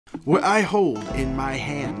What I hold in my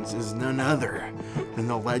hands is none other than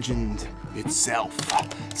the legend itself.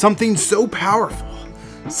 Something so powerful,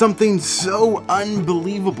 something so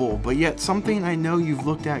unbelievable, but yet something I know you've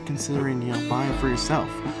looked at considering, buying for yourself.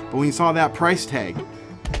 But when you saw that price tag,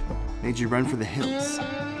 made you run for the hills.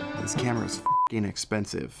 This camera is f***ing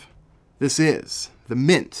expensive. This is the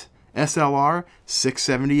MiNT SLR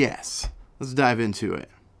 670S. Let's dive into it.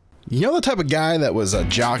 You know the type of guy that was a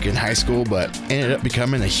jock in high school but ended up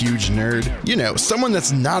becoming a huge nerd? You know, someone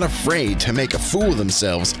that's not afraid to make a fool of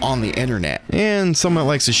themselves on the internet. And someone that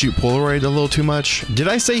likes to shoot Polaroid a little too much. Did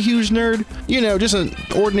I say huge nerd? You know, just an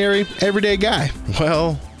ordinary, everyday guy.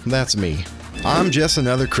 Well, that's me. I'm just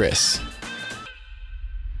another Chris.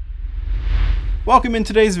 Welcome in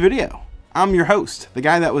today's video. I'm your host, the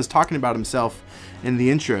guy that was talking about himself in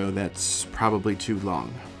the intro that's probably too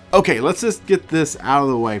long. Okay, let's just get this out of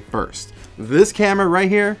the way first. This camera right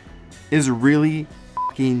here is really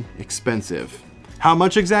fucking expensive. How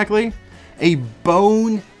much exactly? A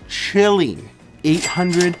bone-chilling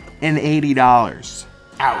 $880.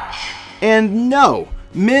 Ouch. And no,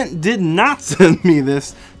 MiNT did not send me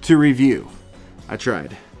this to review. I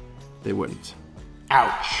tried. They wouldn't.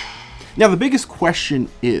 Ouch. Now the biggest question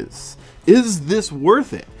is this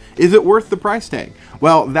worth it? Is it worth the price tag?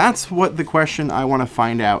 Well, that's what the question I want to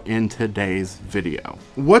find out in today's video.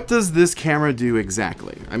 What does this camera do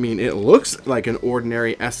exactly? I mean, it looks like an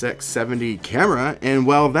ordinary SX70 camera, and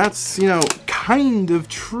well, that's, kind of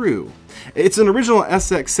true. It's an original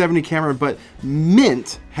SX70 camera, but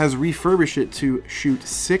MiNT has refurbished it to shoot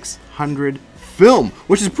 600 film,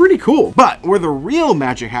 which is pretty cool. But where the real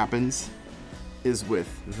magic happens is with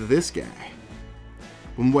this guy,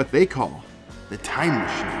 from what they call the time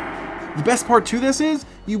machine. The best part to this is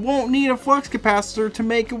you won't need a flux capacitor to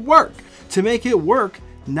make it work. To make it work,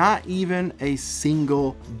 not even a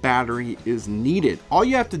single battery is needed. All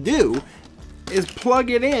you have to do is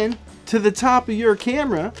plug it in to the top of your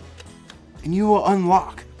camera and you will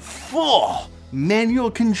unlock full manual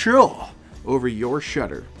control over your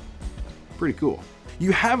shutter. Pretty cool.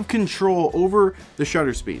 You have control over the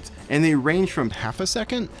shutter speeds, and they range from half a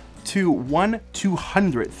second to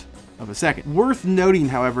 1/200th of a second. Worth noting,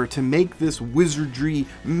 however, to make this wizardry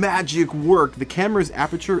magic work, the camera's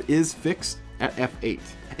aperture is fixed at f8.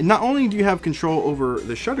 And not only do you have control over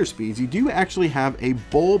the shutter speeds, you do actually have a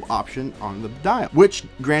bulb option on the dial, which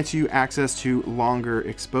grants you access to longer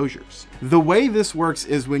exposures. The way this works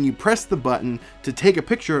is when you press the button to take a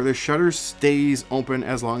picture, the shutter stays open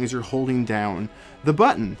as long as you're holding down the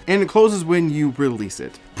button, and it closes when you release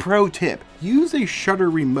it. Pro tip, use a shutter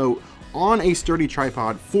remote on a sturdy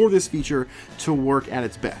tripod for this feature to work at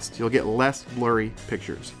its best. You'll get less blurry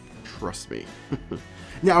pictures, trust me.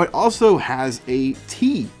 Now it also has a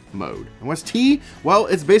T mode. And what's T? Well,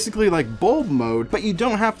 it's basically like bulb mode, but you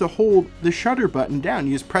don't have to hold the shutter button down.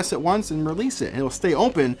 You just press it once and release it. It'll stay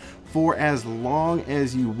open for as long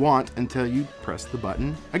as you want until you press the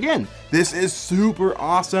button again. This is super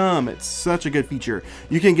awesome. It's such a good feature.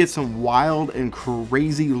 You can get some wild and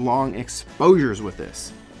crazy long exposures with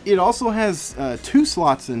this. It also has two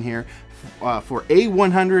slots in here for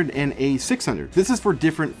A100 and A600. This is for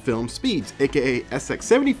different film speeds, aka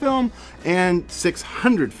SX70 film and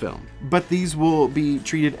 600 film. But these will be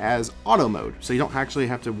treated as auto mode, so you don't actually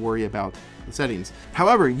have to worry about the settings.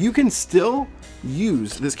 However, you can still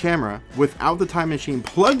use this camera without the time machine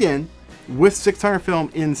plugged in with 600 film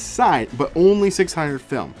inside, but only 600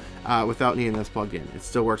 film without needing this plugged in. It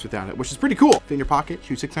still works without it, which is pretty cool. Fit in your pocket,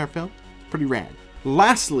 shoot 600 film, pretty rad.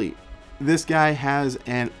 Lastly, this guy has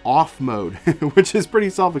an off mode, which is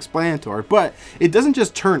pretty self-explanatory, but it doesn't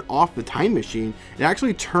just turn off the time machine, it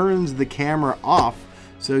actually turns the camera off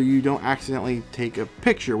so you don't accidentally take a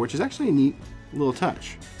picture, which is actually a neat little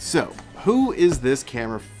touch. So, who is this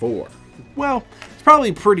camera for? Well, it's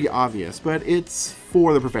probably pretty obvious, but it's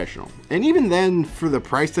for the professional. And even then, for the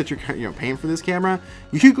price that you're paying for this camera,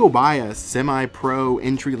 you could go buy a semi-pro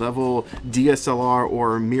entry-level DSLR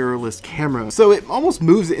or mirrorless camera. So it almost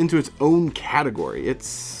moves it into its own category.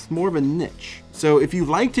 It's more of a niche. So if you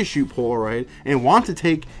like to shoot Polaroid and want to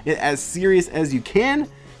take it as serious as you can,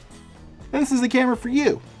 then this is the camera for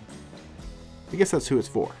you. I guess that's who it's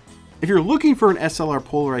for. If you're looking for an SLR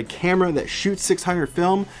Polaroid camera that shoots 600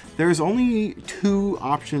 film, there's only two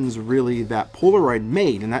options really that Polaroid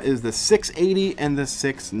made, and that is the 680 and the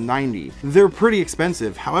 690. They're pretty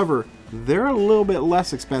expensive. However, they're a little bit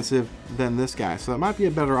less expensive than this guy, so that might be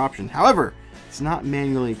a better option. However, it's not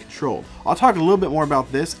manually controlled. I'll talk a little bit more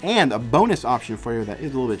about this and a bonus option for you that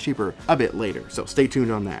is a little bit cheaper a bit later, so stay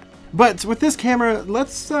tuned on that. But with this camera,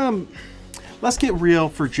 let's get real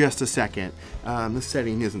for just a second. The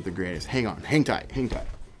setting isn't the greatest. Hang on, hang tight, hang tight.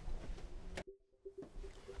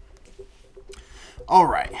 All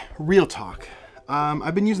right, real talk.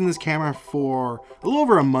 I've been using this camera for a little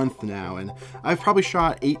over a month now, and I've probably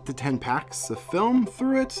shot 8 to 10 packs of film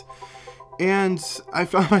through it, and I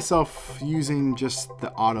found myself using just the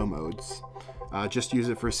auto modes. Just use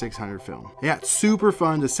it for 600 film. Yeah, it's super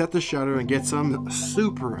fun to set the shutter and get some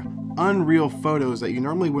super unreal photos that you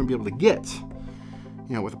normally wouldn't be able to get,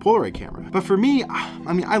 you know, with a Polaroid camera. But for me,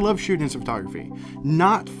 I mean, I love shooting instant photography,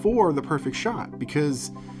 not for the perfect shot,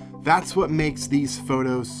 because that's what makes these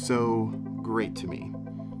photos so great to me.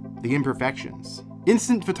 The imperfections.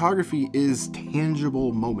 Instant photography is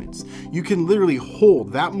tangible moments. You can literally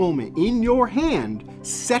hold that moment in your hand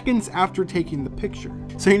seconds after taking the picture.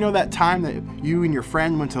 So you know that time that you and your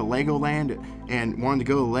friend went to Legoland and wanted to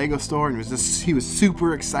go to the Lego store and he was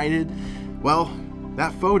super excited? Well,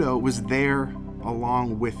 that photo was there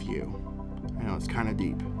along with you. I know, it's kind of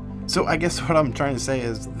deep. So I guess what I'm trying to say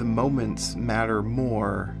is the moments matter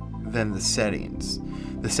more than the settings.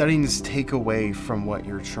 The settings take away from what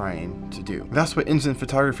you're trying to do. That's what instant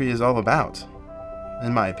photography is all about,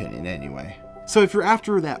 in my opinion anyway. So if you're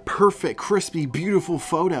after that perfect, crispy, beautiful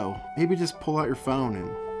photo, maybe just pull out your phone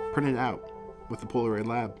and print it out with the Polaroid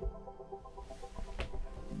Lab.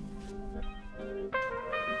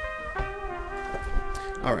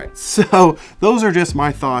 All right, so those are just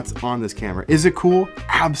my thoughts on this camera. Is it cool?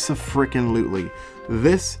 Abso-freaking-lutely.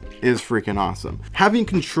 This is freaking awesome. Having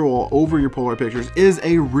control over your Polaroid pictures is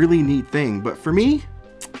a really neat thing, but for me,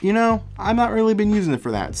 you know, I've not really been using it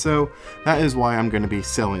for that, so that is why I'm going to be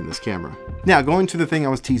selling this camera. Now, going to the thing I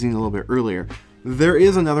was teasing a little bit earlier, there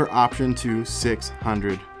is another option to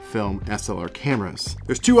 600 film SLR cameras.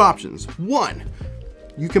 There's two options. One,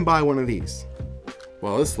 you can buy one of these.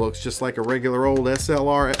 Well, this looks just like a regular old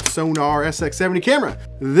SLR Sonar SX70 camera.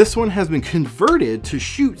 This one has been converted to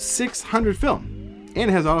shoot 600 film. And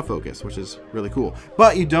it has autofocus, which is really cool.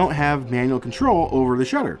 But you don't have manual control over the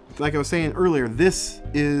shutter. Like I was saying earlier, this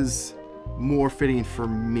is more fitting for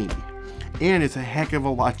me. And it's a heck of a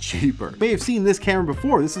lot cheaper. You may have seen this camera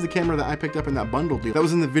before. This is the camera that I picked up in that bundle deal. That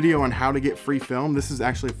was in the video on how to get free film. This is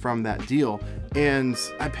actually from that deal. And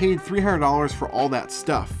I paid $300 for all that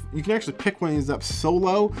stuff. You can actually pick one of these up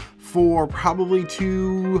solo for probably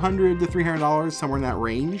 $200 to $300, somewhere in that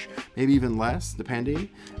range, maybe even less, depending.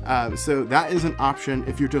 So that is an option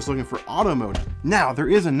if you're just looking for auto mode. Now, there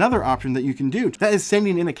is another option that you can do. That is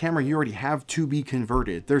sending in a camera you already have to be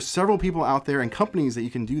converted. There's several people out there and companies that you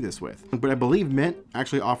can do this with. But I believe MiNT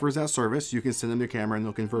actually offers that service. You can send them your camera and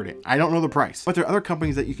they'll convert it. I don't know the price, but there are other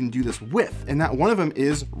companies that you can do this with. And that one of them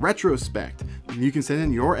is Retrospect. You can send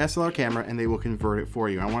in your SLR camera and they will convert it for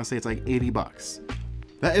you. I want to say it's like 80 bucks.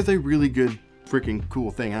 That is a really good freaking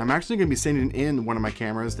cool thing. And I'm actually going to be sending in one of my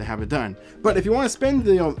cameras to have it done. But if you want to spend,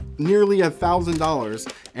 you know, nearly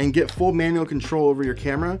 $1,000 and get full manual control over your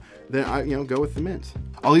camera, then go with the MiNT.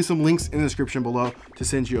 I'll leave some links in the description below to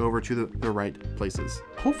send you over to the right places.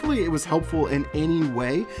 Hopefully it was helpful in any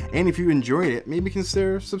way. And if you enjoyed it, maybe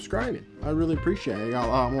consider subscribing. I really appreciate it. I got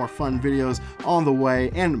a lot more fun videos on the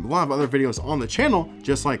way and a lot of other videos on the channel,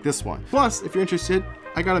 just like this one. Plus, if you're interested,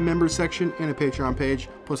 I got a members section and a Patreon page,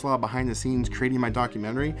 plus a lot of behind the scenes creating my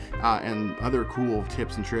documentary and other cool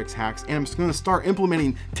tips and tricks, hacks. And I'm just gonna start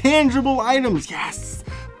implementing tangible items, yes,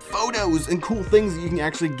 photos and cool things that you can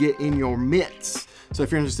actually get in your mitts. So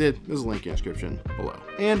if you're interested, there's a link in the description below.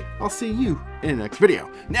 And I'll see you in the next video.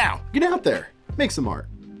 Now, get out there, make some art.